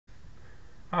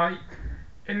Hi,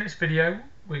 in this video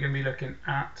we're going to be looking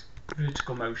at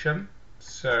vertical motion.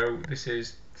 So this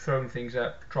is throwing things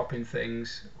up, dropping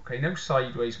things. Okay, no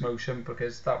sideways motion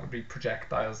because that would be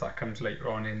projectiles. That comes later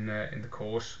on in the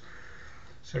course.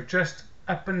 So just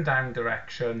up and down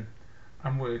direction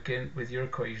and working with your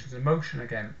equations of motion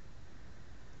again.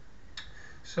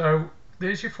 So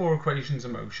there's your 4 equations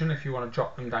of motion if you want to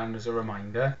jot them down as a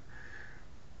reminder.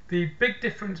 The big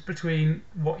difference between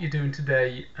what you're doing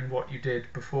today and what you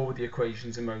did before with the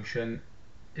equations of motion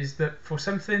is that for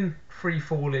something free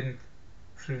falling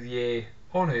through the air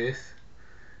on Earth,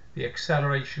 the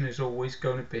acceleration is always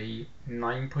going to be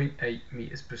 9.8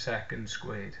 meters per second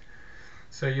squared.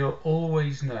 So you'll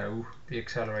always know the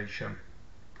acceleration.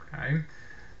 Okay,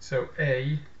 so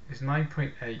A is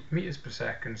 9.8 meters per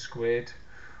second squared,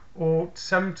 or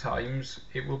sometimes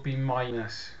it will be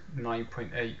minus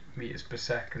 9.8 meters per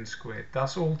second squared.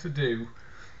 That's all to do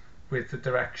with the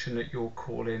direction that you're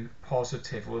calling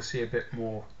positive. We'll see a bit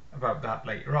more about that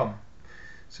later on.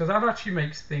 So that actually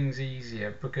makes things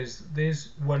easier because there's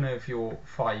one of your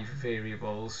 5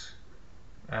 variables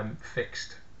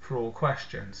fixed for all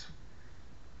questions.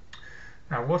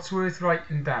 Now what's worth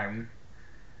writing down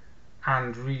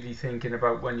and really thinking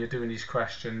about when you're doing these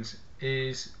questions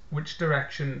is which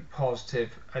direction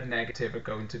positive and negative are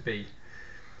going to be.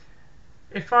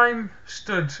 If I'm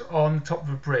stood on the top of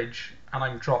a bridge and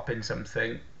I'm dropping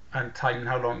something and timing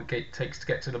how long it takes to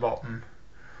get to the bottom,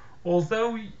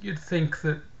 although you'd think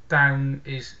that down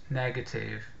is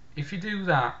negative, if you do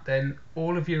that then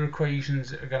all of your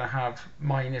equations are going to have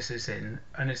minuses in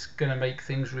and it's going to make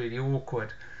things really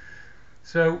awkward.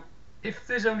 So if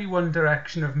there's only one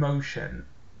direction of motion,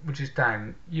 which is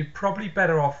down, you're probably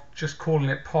better off just calling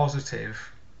it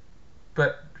positive,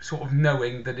 but sort of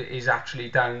knowing that it is actually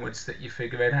downwards that you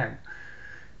figure it out.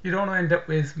 You don't want to end up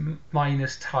with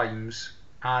minus times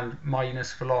and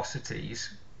minus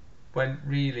velocities when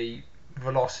really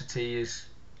velocity is,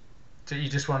 so you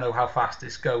just want to know how fast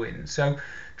it's going. So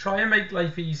try and make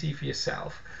life easy for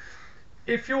yourself.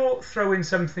 If you're throwing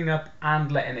something up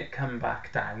and letting it come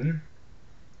back down,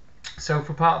 so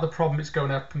for part of the problem it's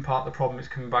going up and part of the problem is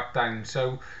coming back down.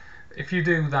 So if you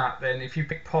do that, then if you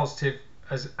pick positive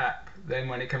as up, then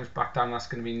when it comes back down that's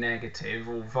going to be negative,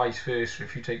 or vice versa.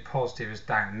 If you take positive as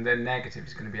down, then negative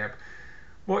is going to be up.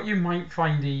 What you might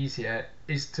find easier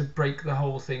is to break the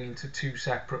whole thing into 2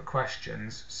 separate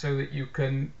questions so that you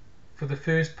can, for the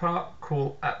first part,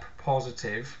 call up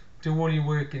positive, do all your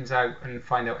workings out and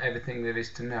find out everything there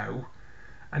is to know,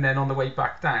 and then on the way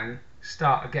back down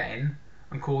start again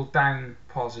and call down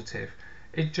positive.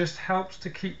 It just helps to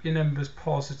keep your numbers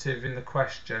positive in the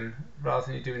question rather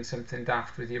than you doing something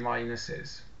daft with your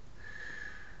minuses.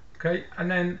 Okay,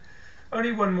 and then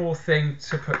only one more thing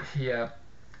to put here,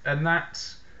 and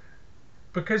that's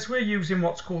because we're using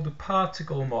what's called a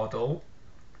particle model,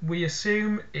 we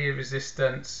assume air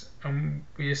resistance and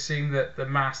we assume that the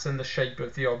mass and the shape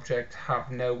of the object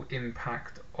have no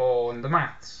impact on the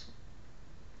maths.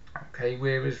 Okay,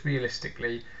 whereas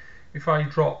realistically, if I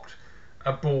dropped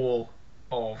a ball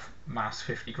of mass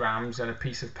 50 grams and a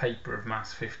piece of paper of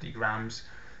mass 50 grams,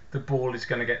 the ball is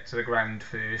going to get to the ground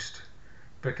first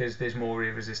because there's more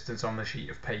air resistance on the sheet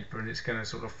of paper and it's going to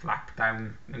sort of flap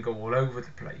down and go all over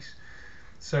the place.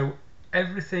 So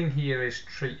everything here is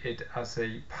treated as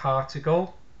a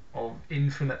particle of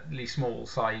infinitely small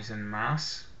size and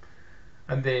mass,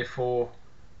 and therefore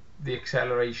the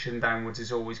acceleration downwards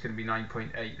is always going to be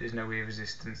 9.8. There's no air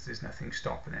resistance, there's nothing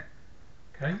stopping it.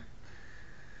 Okay.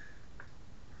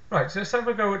 Right, so let's have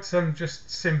a go at some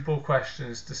just simple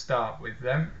questions to start with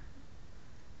then.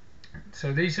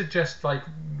 So these are just like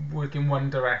working one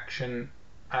direction,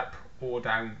 up or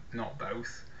down, not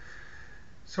both.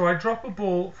 So I drop a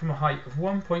ball from a height of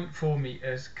 1.4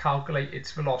 meters, calculate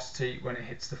its velocity when it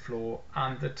hits the floor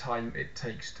and the time it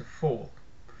takes to fall.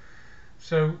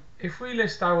 So if we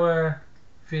list our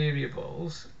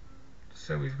variables,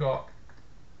 so we've got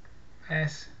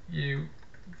S, U,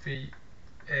 V,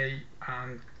 A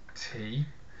and T.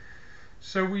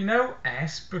 So we know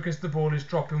S because the ball is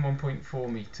dropping 1.4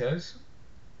 meters.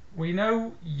 We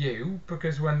know U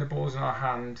because when the ball's in our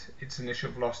hand its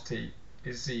initial velocity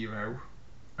is 0.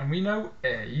 And we know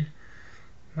A.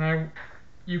 Now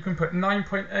you can put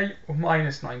 9.8 or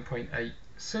minus 9.8.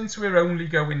 Since we're only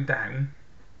going down,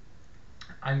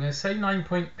 I'm going to say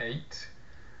 9.8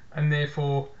 and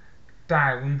therefore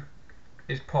down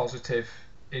is positive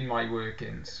in my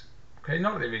workings. Okay,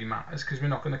 not that it really matters because we're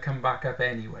not going to come back up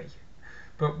anyway,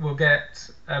 but we'll get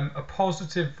a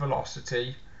positive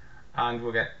velocity and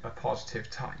we'll get a positive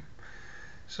time.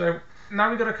 So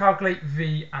now we've got to calculate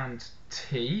V and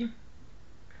T.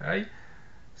 Okay,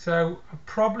 So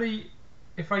probably,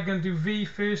 if I'm going to do v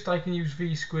first, I can use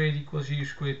v squared equals u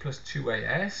squared plus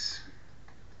 2as.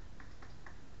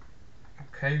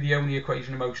 Okay, the only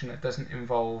equation of motion that doesn't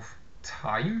involve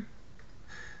time.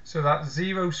 So that's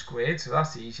 0 squared, so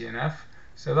that's easy enough.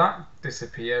 So that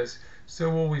disappears.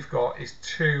 So all we've got is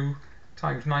 2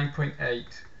 times 9.8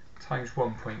 times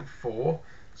 1.4.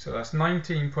 So that's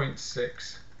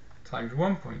 19.6 times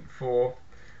 1.4,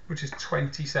 which is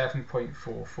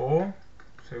 27.44.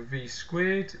 So v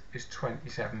squared is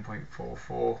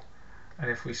 27.44. And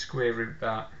if we square root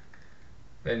that,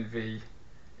 then v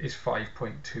is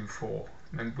 5.24.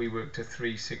 And we work to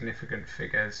 3 significant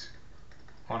figures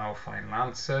on our final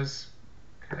answers.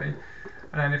 Okay,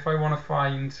 and then if I want to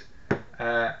find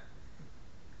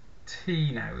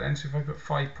t now then, so if I put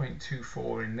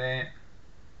 5.24 in there,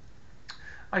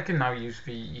 I can now use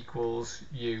v equals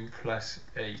u plus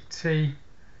at.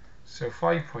 So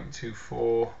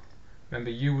 5.24,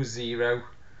 remember u was 0,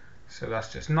 so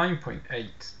that's just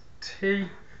 9.8t.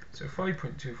 So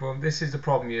 5.24, this is the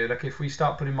problem here, like if we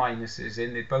start putting minuses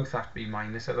in, they both have to be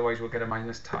minus, otherwise we'll get a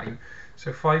minus time.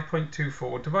 So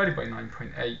 5.24 divided by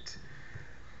 9.8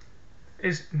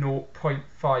 is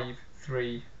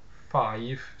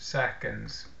 0.535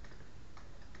 seconds.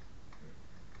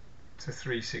 To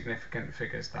 3 significant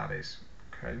figures, that is,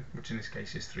 okay, which in this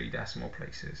case is 3 decimal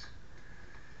places.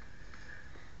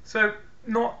 So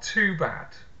not too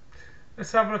bad.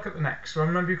 Let's have a look at the next one.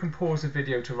 Remember, you can pause the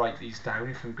video to write these down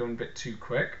if I'm going a bit too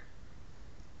quick.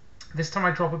 This time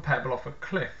I drop a pebble off a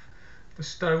cliff. The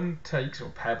stone takes, or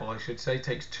pebble I should say,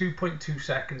 takes 2.2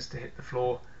 seconds to hit the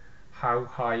floor. How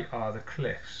high are the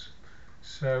cliffs?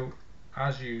 So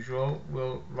as usual,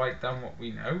 we'll write down what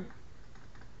we know.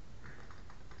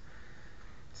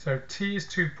 So t is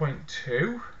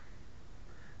 2.2.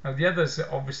 Now the others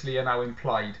obviously are now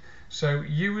implied. So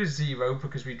u is 0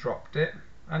 because we dropped it.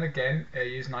 And again,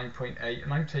 a is 9.8,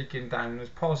 and I'm taking down as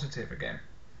positive again.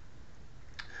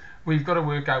 We've got to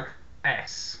work out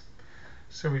s.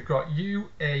 So we've got u,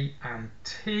 a, and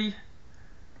t.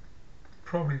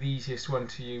 Probably the easiest one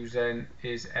to use then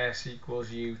is s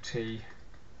equals ut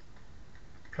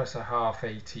plus a half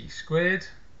at squared.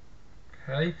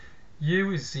 Okay,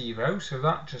 u is 0, so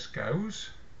that just goes.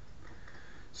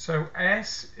 So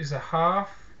s is a half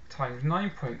times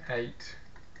 9.8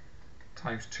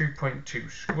 times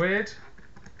 2.2 squared.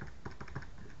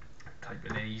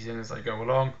 Typing these in as I go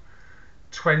along.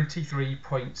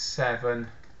 23.7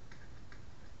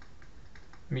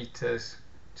 meters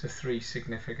to 3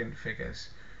 significant figures.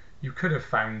 You could have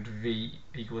found v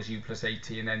equals u plus at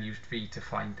and then used v to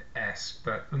find s,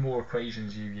 but the more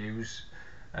equations you use,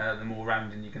 the more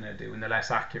rounding you're going to do and the less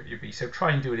accurate you'll be. So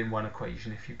try and do it in one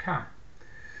equation if you can.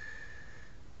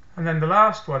 And then the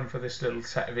last one for this little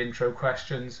set of intro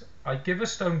questions, I give a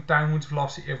stone downwards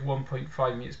velocity of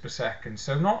 1.5 meters per second.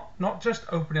 So not just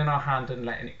opening our hand and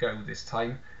letting it go this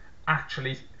time,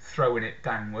 actually throwing it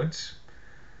downwards.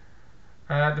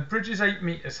 The bridge is 8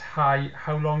 meters high.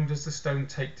 How long does the stone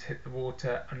take to hit the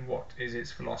water, and what is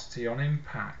its velocity on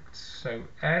impact? So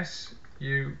S,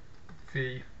 U,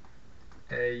 V,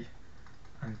 A,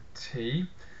 and T.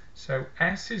 So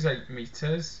S is 8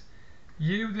 meters.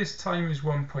 U this time is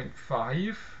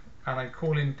 1.5, and I'm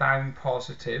calling down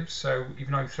positive, so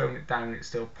even though I've thrown it down, it's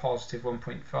still positive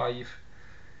 1.5.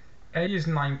 A is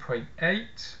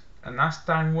 9.8, and that's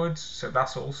downwards, so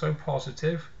that's also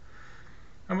positive.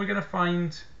 And we're going to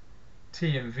find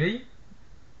T and V.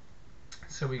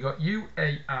 So we got U,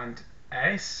 A, and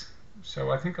S.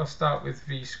 So I think I'll start with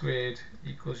V squared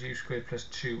equals U squared plus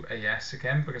 2AS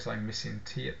again, because I'm missing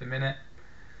T at the minute.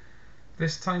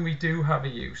 This time we do have a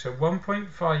U, so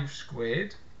 1.5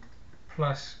 squared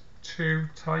plus 2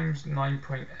 times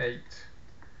 9.8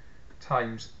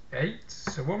 times 8.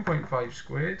 So 1.5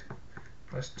 squared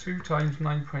plus 2 times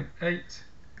 9.8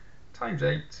 times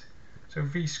 8. So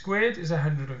V squared is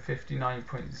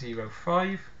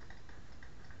 159.05.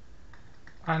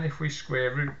 And if we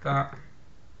square root that,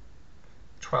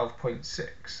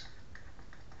 12.6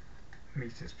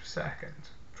 meters per second.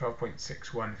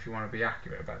 12.61 if you want to be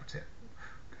accurate about it.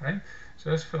 Okay,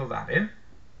 so let's fill that in.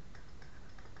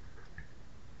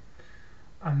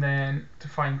 And then to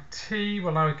find T,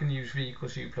 well now I can use V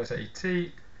equals U plus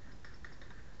AT.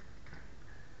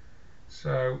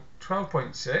 So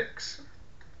 12.6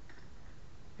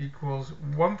 equals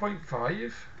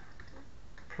 1.5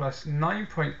 plus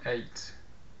 9.8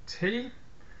 T.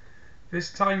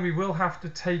 This time we will have to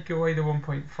take away the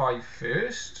 1.5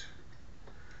 first.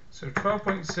 So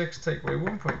 12.6 take away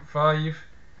 1.5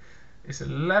 is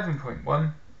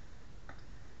 11.1.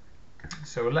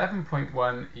 So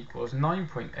 11.1 equals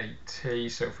 9.8 T.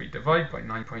 So if we divide by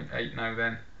 9.8 now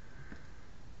then,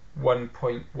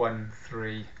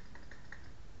 1.13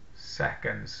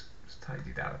 seconds. Let's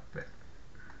tidy that up a bit.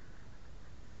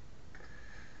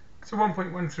 So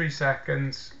 1.13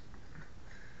 seconds,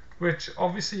 which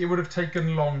obviously it would have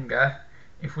taken longer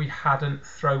if we hadn't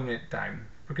thrown it down.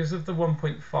 Because of the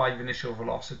 1.5 initial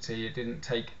velocity, it didn't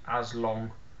take as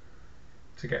long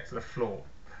to get to the floor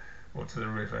or to the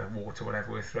river, water,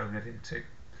 whatever we're throwing it into.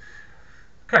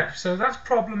 Okay, so that's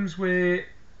problems where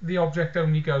the object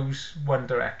only goes one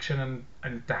direction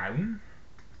and down.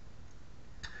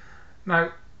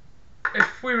 Now,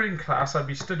 if we were in class, I'd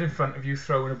be stood in front of you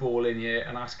throwing a ball in here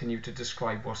and asking you to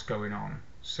describe what's going on.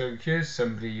 So here's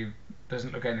somebody who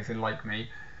doesn't look anything like me,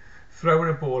 throwing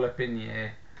a ball up in the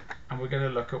air, and we're going to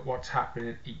look at what's happening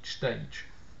at each stage.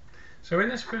 So in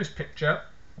this first picture,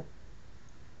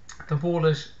 the ball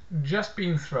has just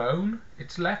been thrown,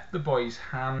 it's left the boy's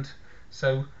hand,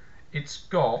 so it's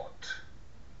got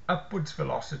upwards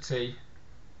velocity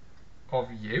of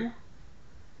u.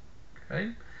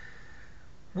 Okay.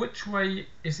 Which way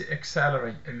is it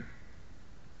accelerating?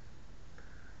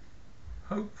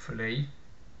 Hopefully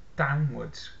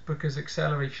downwards, because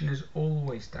acceleration is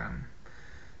always down.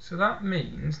 So that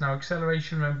means, now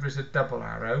acceleration, remember, is a double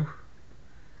arrow.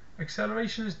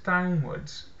 Acceleration is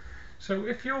downwards. So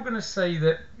if you're going to say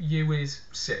that u is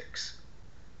 6,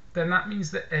 then that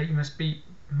means that a must be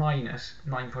minus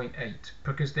 9.8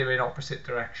 because they're in opposite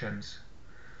directions.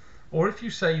 Or if you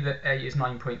say that a is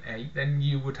 9.8, then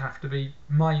u would have to be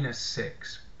minus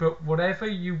 6. But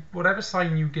whatever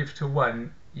sign you give to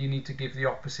one, you need to give the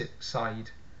opposite side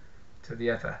to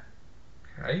the other.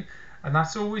 Okay, and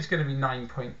that's always going to be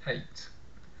 9.8.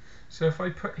 So if I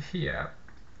put here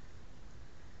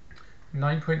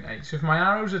 9.8, so if my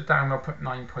arrows are down, I'll put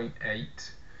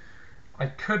 9.8. I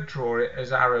could draw it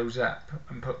as arrows up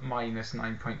and put minus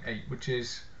 9.8, which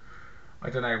is, I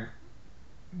don't know,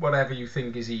 whatever you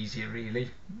think is easier really.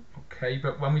 Okay,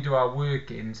 but when we do our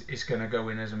workings, it's going to go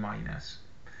in as a minus.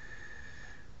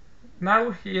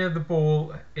 Now here the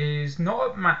ball is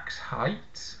not at max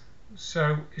height,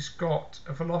 so it's got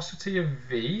a velocity of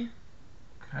v.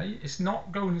 Okay, it's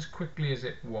not going as quickly as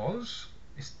it was,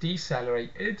 it's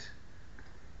decelerated,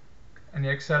 and the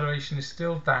acceleration is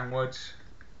still downwards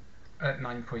at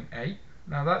 9.8.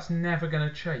 Now that's never going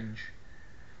to change.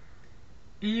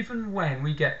 Even when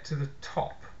we get to the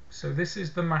top, so this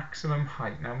is the maximum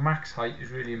height. Now max height is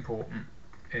really important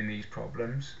in these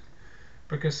problems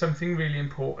because something really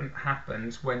important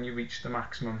happens when you reach the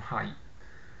maximum height,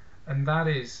 and that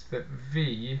is that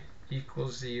v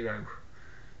equals 0.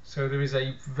 So there is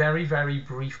a very, very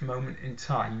brief moment in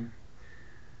time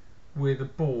where the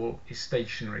ball is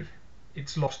stationary.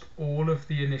 It's lost all of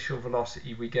the initial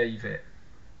velocity we gave it.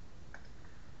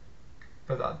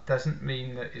 But that doesn't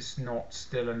mean that it's not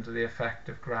still under the effect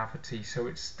of gravity, so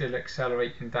it's still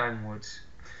accelerating downwards.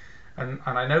 And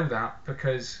I know that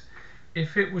because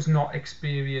if it was not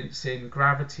experiencing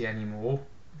gravity anymore,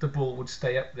 the ball would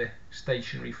stay up there,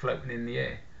 stationary, floating in the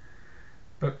air.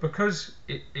 But because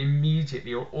it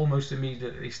immediately or almost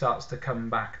immediately starts to come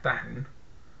back down,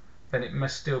 then it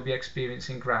must still be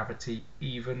experiencing gravity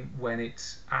even when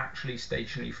it's actually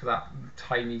stationary for that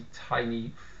tiny,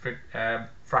 tiny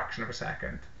fraction of a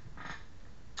second.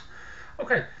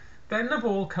 Okay, then the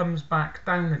ball comes back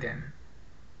down again.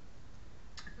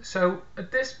 So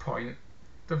at this point,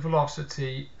 the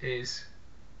velocity is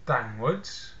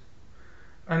downwards,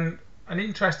 and an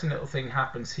interesting little thing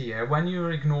happens here. When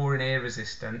you're ignoring air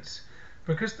resistance,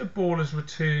 because the ball has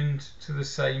returned to the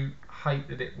same height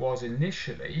that it was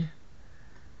initially,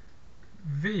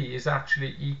 v is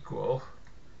actually equal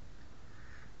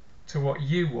to what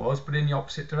u was, but in the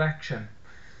opposite direction.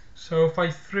 So if I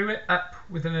threw it up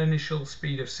with an initial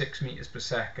speed of 6 meters per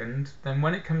second, then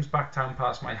when it comes back down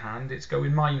past my hand, it's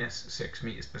going minus 6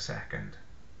 meters per second.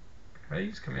 Okay,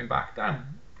 it's coming back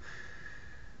down.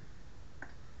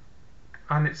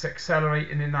 And it's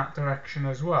accelerating in that direction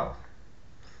as well.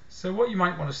 So what you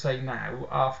might want to say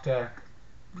now,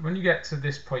 when you get to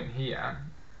this point here,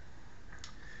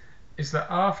 is that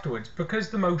afterwards, because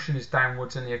the motion is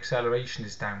downwards and the acceleration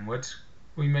is downwards,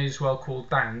 we may as well call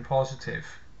down positive.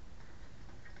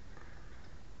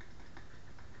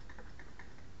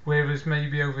 Whereas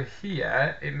maybe over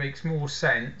here, it makes more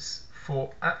sense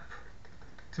for up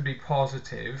to be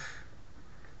positive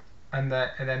and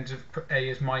then to put a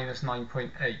as minus 9.8.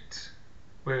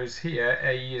 Whereas here,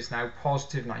 a is now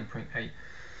positive 9.8.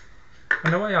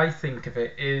 And the way I think of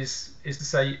it is to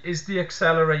say, is the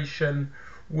acceleration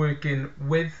working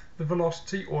with the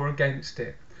velocity or against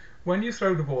it? When you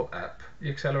throw the ball up, the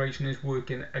acceleration is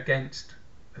working against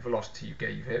the velocity you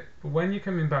gave it, but when you're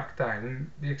coming back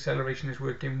down, the acceleration is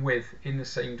working with, in the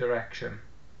same direction.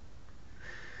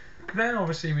 Then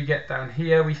obviously we get down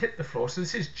here, we hit the floor, so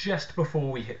this is just before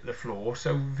we hit the floor,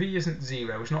 so V isn't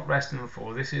 0, it's not resting on the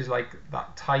floor, this is like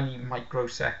that tiny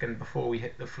microsecond before we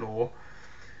hit the floor,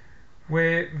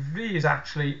 where V is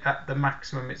actually at the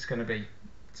maximum it's going to be.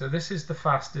 So this is the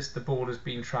fastest the ball has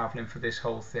been travelling for this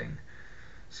whole thing.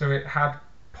 So it had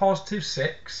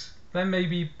 +6, then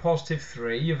maybe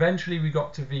 +3, eventually we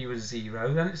got to V was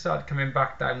 0, then it started coming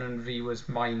back down and V was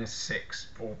 -6,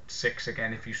 or 6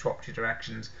 again if you swapped your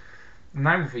directions.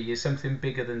 Now V is something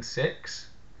bigger than 6,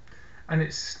 and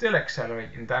it's still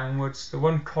accelerating downwards. The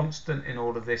one constant in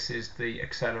all of this is the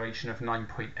acceleration of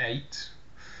 9.8,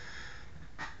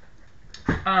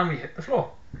 and we hit the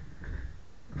floor.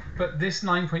 But this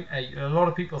 9.8, a lot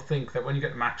of people think that when you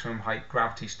get the maximum height,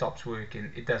 gravity stops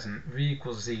working. It doesn't. V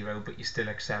equals 0, but you're still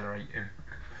accelerating.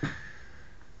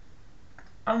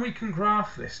 And we can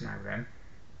graph this now then.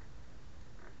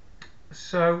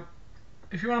 So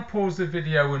if you want to pause the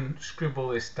video and scribble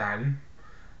this down,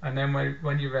 and then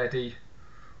when you're ready,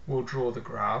 we'll draw the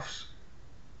graphs.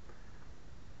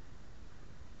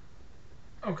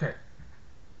 Okay.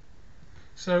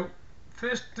 So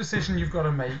first decision you've got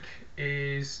to make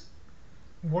is,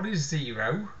 what is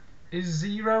 0? Is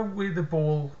 0 where the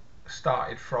ball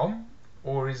started from,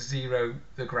 or is 0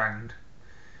 the ground?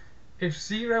 If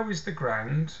 0 is the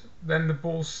ground, then the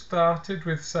ball started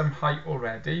with some height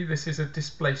already. This is a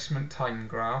displacement time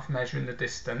graph measuring the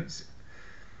distance.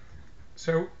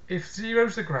 So if 0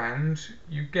 is the ground,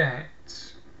 you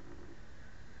get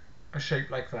a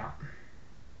shape like that.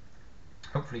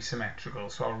 Hopefully symmetrical,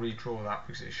 so I'll redraw that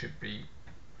because it should be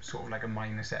sort of like a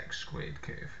 -x²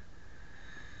 curve.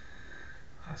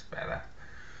 That's better.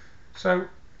 So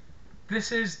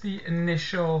this is the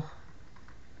initial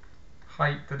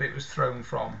height that it was thrown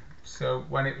from, so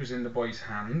when it was in the boy's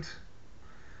hand,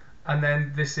 and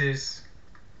then this is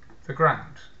the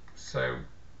ground, so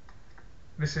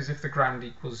this is if the ground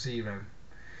equals 0.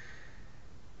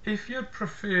 If you'd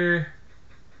prefer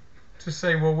to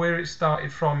say, well, where it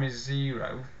started from is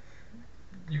 0,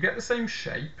 you get the same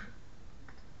shape,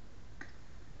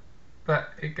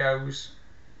 but it goes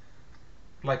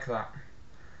like that.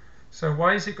 So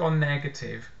why has it gone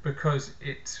negative? Because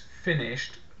it's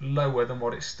finished lower than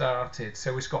what it started,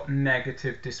 so it's got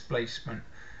negative displacement.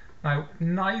 Now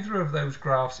neither of those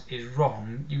graphs is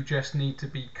wrong, you just need to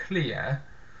be clear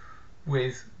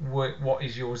with what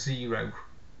is your 0.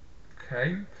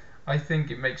 Okay, I think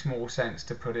it makes more sense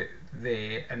to put it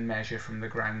there and measure from the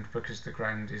ground, because the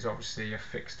ground is obviously a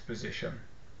fixed position.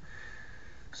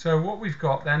 So what we've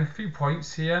got then, a few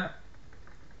points here.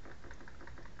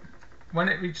 When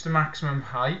it reached the maximum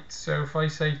height, so if I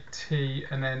say t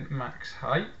and then max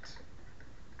height,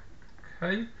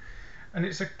 okay, and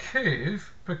it's a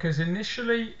curve because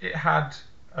initially it had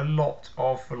a lot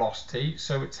of velocity,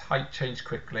 so its height changed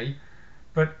quickly,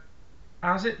 but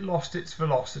as it lost its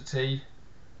velocity,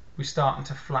 we're starting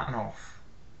to flatten off.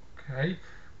 Okay,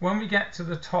 when we get to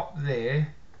the top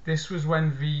there, this was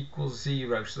when v equals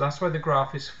 0, so that's why the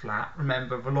graph is flat.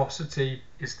 Remember, velocity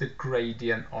is the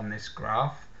gradient on this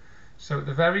graph. So at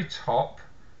the very top,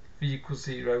 v equals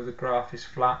 0, the graph is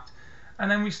flat,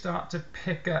 and then we start to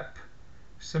pick up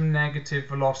some negative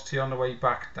velocity on the way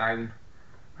back down,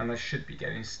 and I should be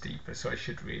getting steeper, so I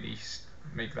should really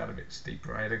make that a bit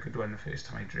steeper. I had a good one the first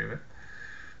time I drew it.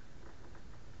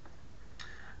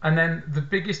 And then the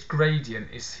biggest gradient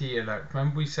is here. Look,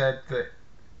 remember we said that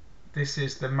this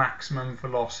is the maximum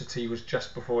velocity was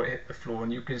just before it hit the floor,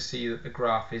 and you can see that the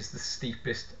graph is the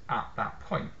steepest at that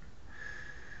point.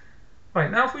 Right,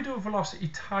 now if we do a velocity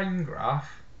time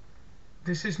graph,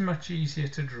 this is much easier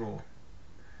to draw.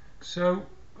 So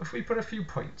if we put a few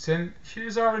points in,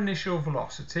 here's our initial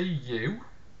velocity, u,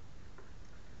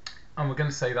 and we're going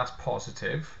to say that's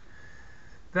positive.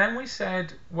 Then we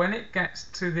said when it gets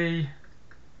to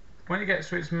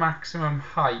its maximum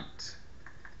height,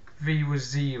 v was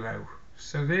 0.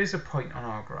 So there's a point on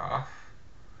our graph.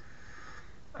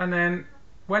 And then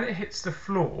when it hits the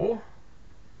floor,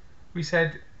 we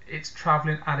said it's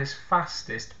travelling at its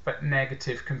fastest but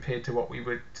negative compared to what we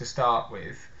were to start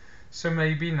with. So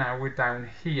maybe now we're down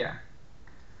here.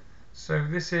 So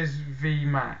this is v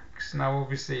max. Now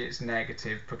obviously it's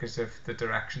negative because of the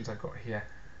directions I've got here.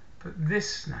 But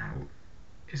this now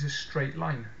is a straight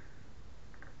line.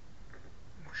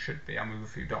 Should be. I'll move a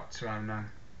few dots around now.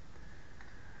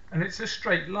 And it's a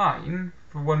straight line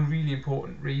for one really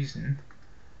important reason.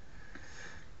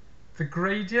 The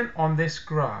gradient on this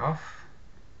graph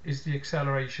is the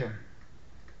acceleration.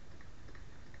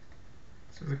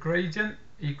 So the gradient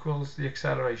equals the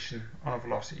acceleration on a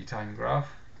velocity time graph,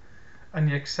 and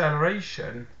the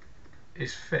acceleration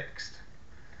is fixed.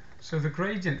 So the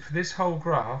gradient for this whole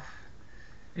graph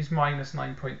is minus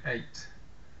 9.8,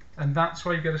 and that's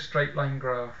why you get a straight line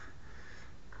graph,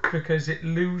 because it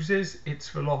loses its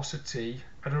velocity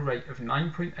at a rate of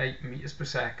 9.8 meters per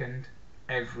second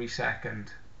every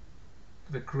second.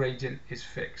 The gradient is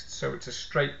fixed, so it's a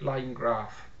straight line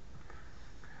graph,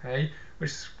 okay,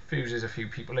 which confuses a few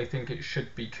people. They think it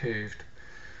should be curved,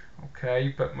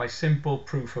 okay, but my simple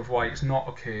proof of why it's not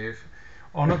a curve: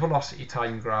 on a velocity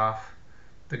time graph,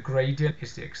 the gradient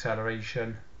is the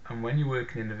acceleration, and when you're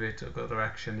working in the vertical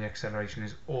direction, the acceleration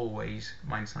is always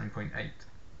minus 9.8,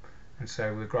 and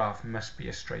so the graph must be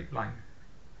a straight line.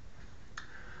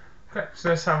 Okay, so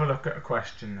let's have a look at a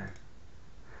question then,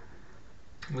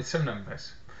 with some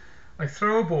numbers. I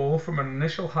throw a ball from an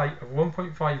initial height of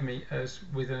 1.5 meters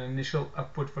with an initial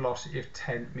upward velocity of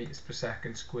 10 meters per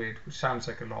second squared, which sounds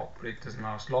like a lot, but it doesn't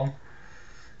last long.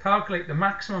 Calculate the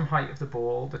maximum height of the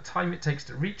ball, the time it takes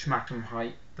to reach maximum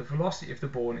height, the velocity of the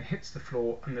ball when it hits the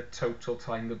floor, and the total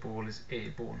time the ball is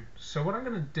airborne. So what I'm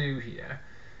going to do here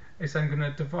is I'm going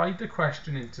to divide the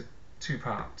question into two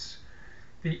parts: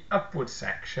 the upward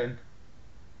section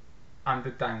and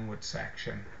the downward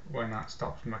section. When that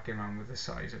stops mucking around with the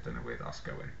size, I don't know where that's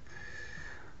going.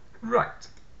 Right.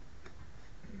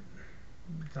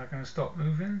 Is that going to stop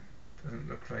moving? Doesn't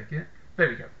look like it. There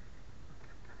we go.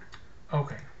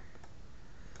 Okay.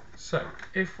 So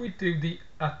if we do the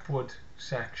upward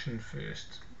section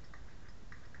first.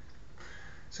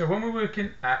 So when we're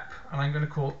working up, and I'm going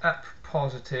to call up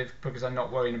positive because I'm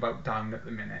not worrying about down at the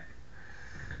minute.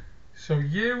 So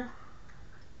U,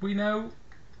 we know.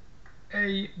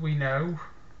 A, we know.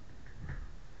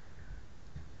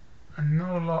 And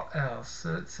not a lot else.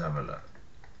 So let's have a look.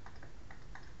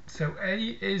 So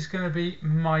A is going to be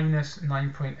minus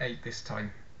 9.8 this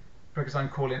time, because I'm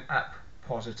calling up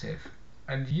positive.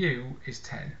 And U is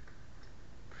 10.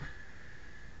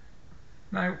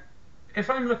 Now, if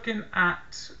I'm looking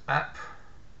at up,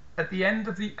 at the end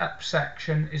of the up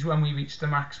section is when we reach the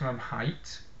maximum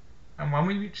height. And when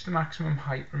we reach the maximum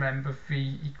height, remember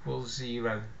V equals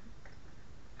 0.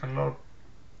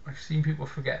 I've seen people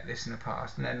forget this in the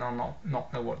past and then not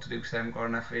know what to do because they haven't got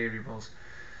enough variables.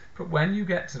 But when you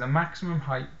get to the maximum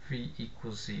height, V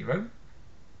equals 0.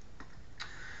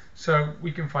 So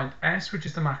we can find S, which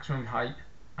is the maximum height,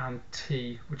 and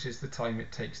T, which is the time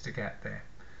it takes to get there.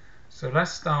 So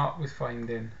let's start with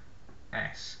finding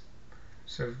S.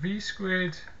 So V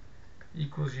squared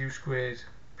equals U squared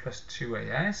plus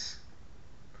 2AS.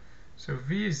 So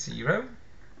V is 0.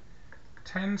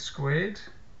 10 squared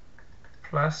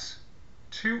plus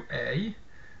 2A.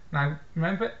 Now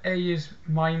remember, A is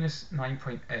minus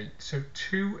 9.8, so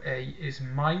 2A is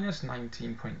minus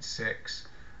 19.6,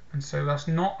 and so that's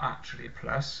not actually a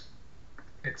plus,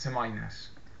 it's a minus.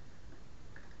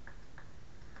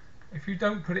 If you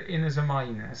don't put it in as a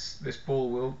minus, this ball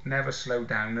will never slow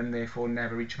down and therefore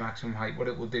never reach maximum height. What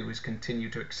it will do is continue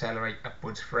to accelerate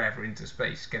upwards forever into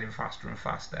space, getting faster and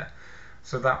faster.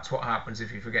 So that's what happens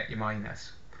if you forget your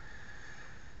minus.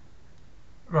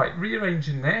 Right,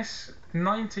 rearranging this,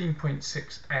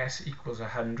 19.6s equals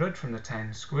 100 from the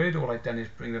 10 squared. All I've done is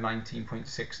bring the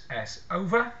 19.6s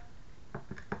over.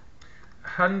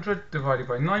 100 divided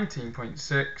by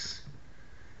 19.6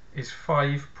 is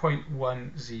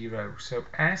 5.10. So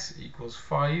s equals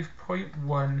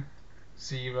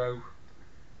 5.10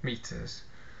 meters.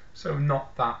 So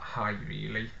not that high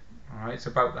really. Alright, it's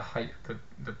about the height of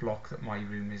the block that my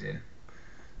room is in.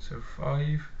 So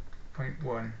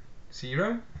 5.10.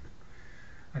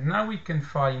 And now we can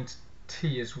find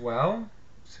T as well.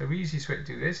 So easiest way to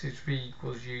do this is V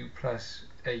equals U plus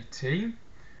AT.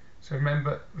 So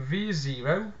remember, V is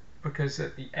 0 because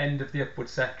at the end of the upward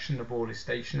section the ball is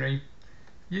stationary.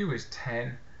 U is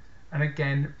 10, and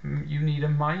again you need a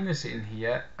minus in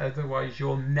here, otherwise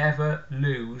you'll never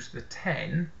lose the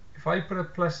 10. If I put a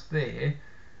plus there,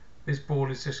 this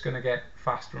ball is just going to get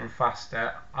faster and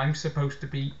faster. I'm supposed to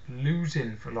be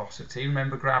losing velocity.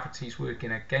 Remember, gravity is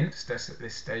working against us at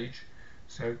this stage.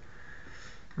 So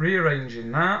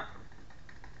rearranging that,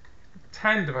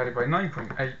 10 divided by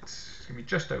 9.8 is going to be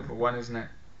just over 1, isn't it?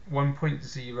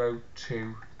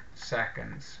 1.02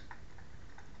 seconds.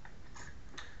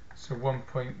 So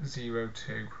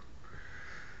 1.02.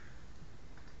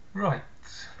 Right,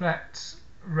 let's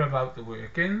rub out the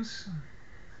workings.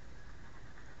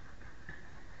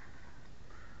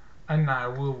 And now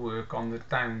we'll work on the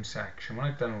down section. When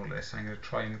I've done all this, I'm going to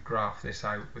try and graph this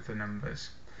out with the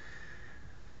numbers.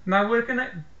 Now working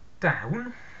it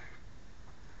down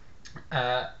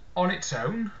on its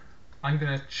own, I'm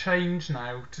going to change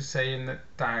now to saying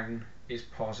that down is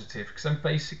positive, because I'm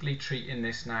basically treating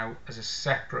this now as a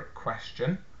separate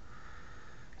question.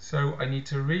 So I need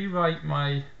to rewrite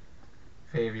my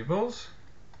variables.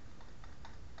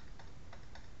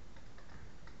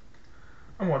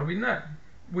 And what do we know?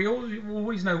 We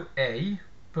always know A,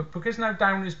 but because now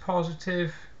down is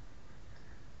positive,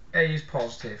 A is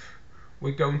positive,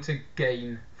 we're going to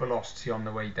gain velocity on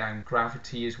the way down.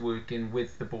 Gravity is working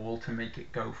with the ball to make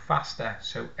it go faster.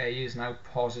 So A is now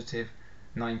positive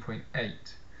 9.8.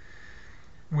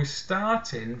 We're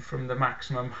starting from the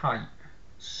maximum height.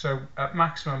 So at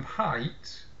maximum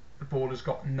height, the ball has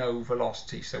got no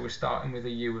velocity. So we're starting with a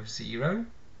U of 0.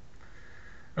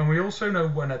 And we also know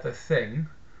one other thing.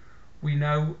 We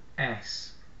know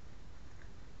S.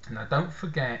 Now don't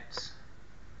forget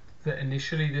that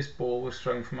initially this ball was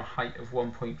thrown from a height of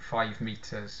 1.5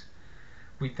 meters.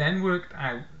 We then worked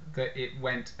out that it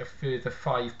went a further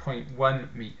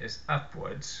 5.1 meters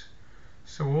upwards.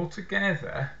 So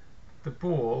altogether, the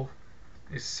ball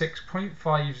is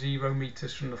 6.50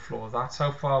 meters from the floor. That's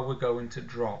how far we're going to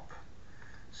drop.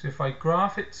 So if I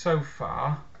graph it so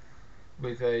far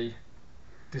with a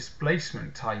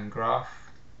displacement time graph,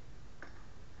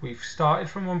 we've started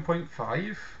from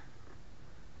 1.5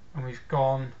 and we've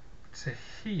gone to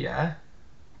here,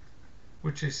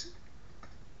 which is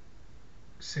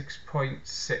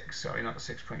 6.6, sorry, not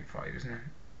 6.5, isn't it?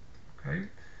 Okay,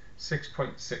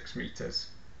 6.6 meters.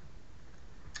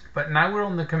 But now we're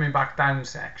on the coming back down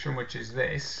section, which is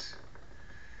this.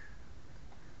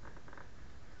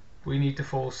 We need to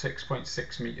fall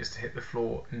 6.6 meters to hit the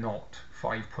floor, not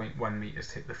 5.1 meters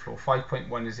to hit the floor.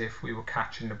 5.1 is if we were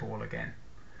catching the ball again.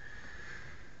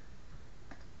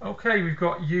 Okay, we've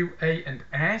got U, A and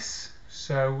S,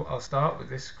 so I'll start with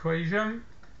this equation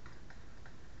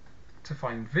to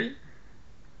find V.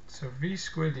 So V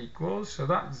squared equals, so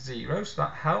that's 0, so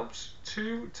that helps,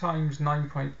 2 times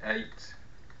 9.8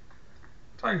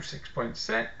 times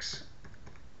 6.6,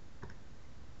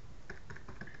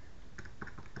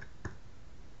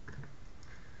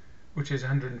 which is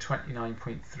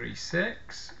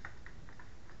 129.36,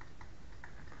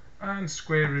 and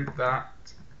square root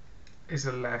that is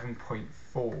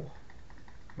 11.4.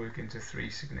 Work into 3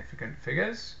 significant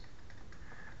figures.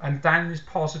 And down is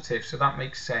positive, so that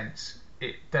makes sense.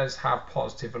 It does have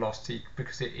positive velocity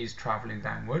because it is travelling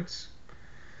downwards.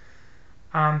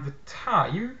 And the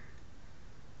time,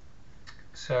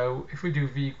 so if we do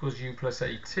V equals U plus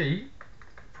AT,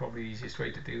 probably the easiest way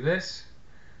to do this.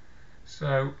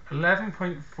 So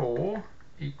 11.4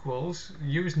 equals,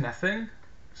 U is nothing,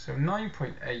 so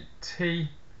 9.8 T.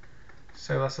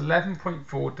 So that's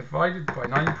 11.4 divided by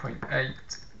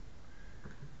 9.8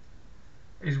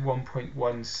 is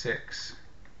 1.16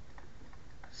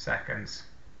 seconds.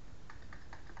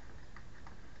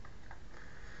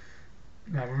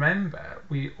 Now remember,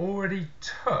 we already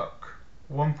took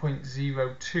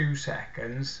 1.02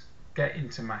 seconds getting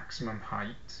to maximum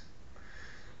height.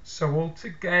 So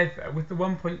altogether, with the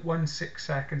 1.16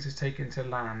 seconds it's taken to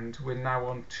land, we're now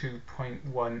on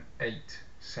 2.18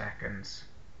 seconds.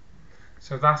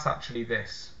 So that's actually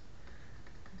this.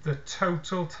 The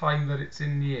total time that it's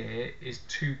in the air is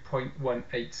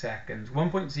 2.18 seconds.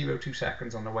 1.02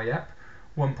 seconds on the way up,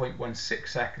 1.16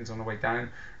 seconds on the way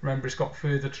down. Remember, it's got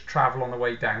further to travel on the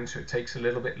way down, so it takes a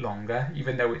little bit longer.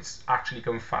 Even though it's actually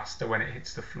going faster when it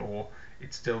hits the floor,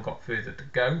 it's still got further to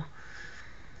go.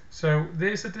 So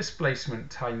there's the displacement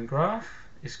time graph.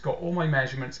 It's got all my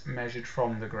measurements measured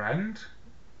from the ground.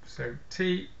 So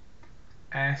T,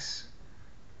 S.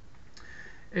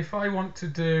 If I want to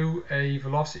do a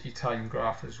velocity time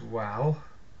graph as well,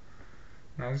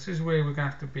 now this is where we're going to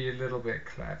have to be a little bit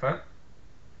clever.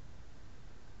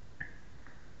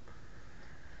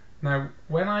 Now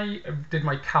when I did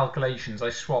my calculations, I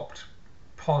swapped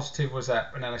positive was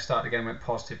up and then I started again and went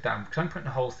positive down, because I'm putting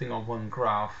the whole thing on one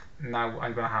graph. Now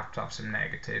I'm going to have some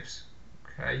negatives,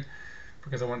 okay,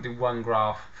 because I want to do one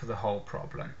graph for the whole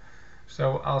problem.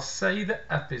 So I'll say that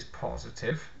up is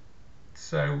positive.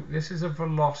 So this is a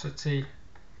velocity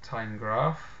time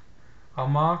graph. I'll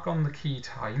mark on the key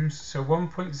times. So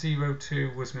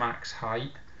 1.02 was max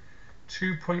height,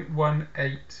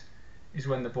 2.18 is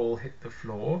when the ball hit the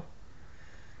floor.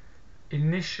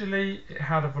 Initially it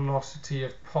had a velocity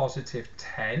of positive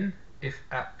 10 if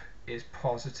up is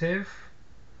positive.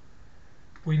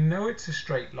 We know it's a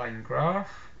straight line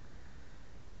graph,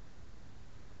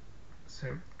 so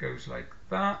it goes like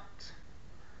that.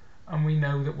 And we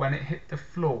know that when it hit the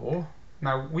floor,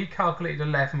 now we calculated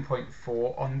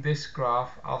 11.4. On this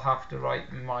graph I'll have to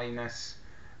write minus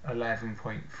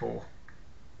 11.4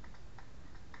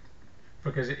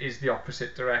 because it is the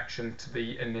opposite direction to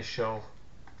the initial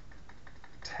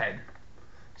 10.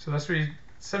 So that's really,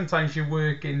 sometimes your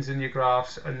workings and your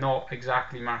graphs are not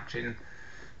exactly matching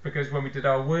because when we did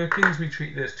our workings we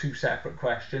treated it as two separate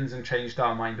questions and changed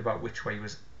our mind about which way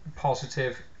was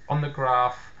positive. On the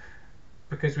graph,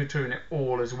 because we're doing it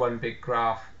all as one big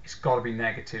graph, it's got to be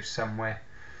negative somewhere.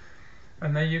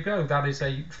 And there you go, that is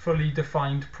a fully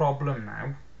defined problem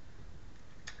now.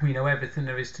 We know everything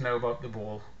there is to know about the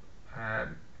ball.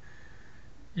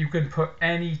 You can put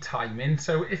any time in,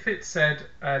 so if it said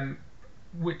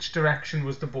which direction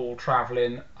was the ball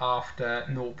travelling after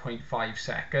 0.5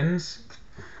 seconds,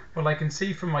 well, I can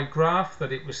see from my graph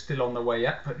that it was still on the way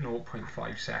up at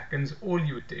 0.5 seconds. All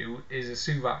you would do is a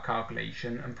SUVAT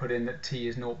calculation and put in that t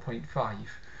is 0.5.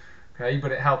 Okay,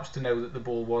 but it helps to know that the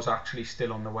ball was actually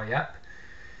still on the way up.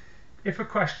 If a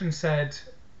question said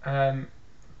at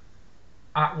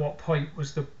what point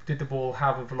did the ball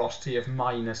have a velocity of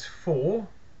 -4,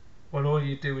 well, all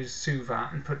you do is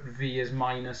SUVAT and put v as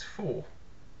 -4.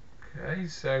 Okay,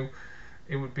 so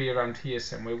it would be around here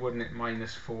somewhere, wouldn't it,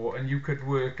 -4, and you could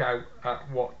work out at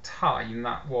what time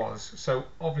that was. So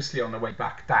obviously on the way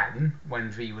back down when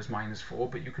v was -4,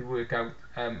 but you could work out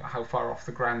how far off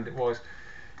the ground it was.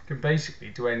 You can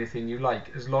basically do anything you like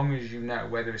as long as you know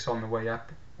whether it's on the way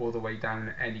up or the way down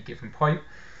at any given point.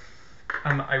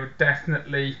 And I would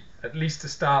definitely, at least to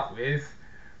start with,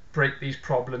 break these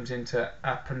problems into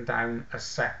up and down as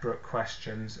separate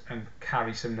questions and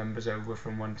carry some numbers over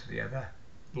from one to the other,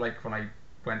 like when I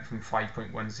went from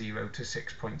 5.10 to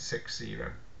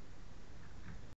 6.60.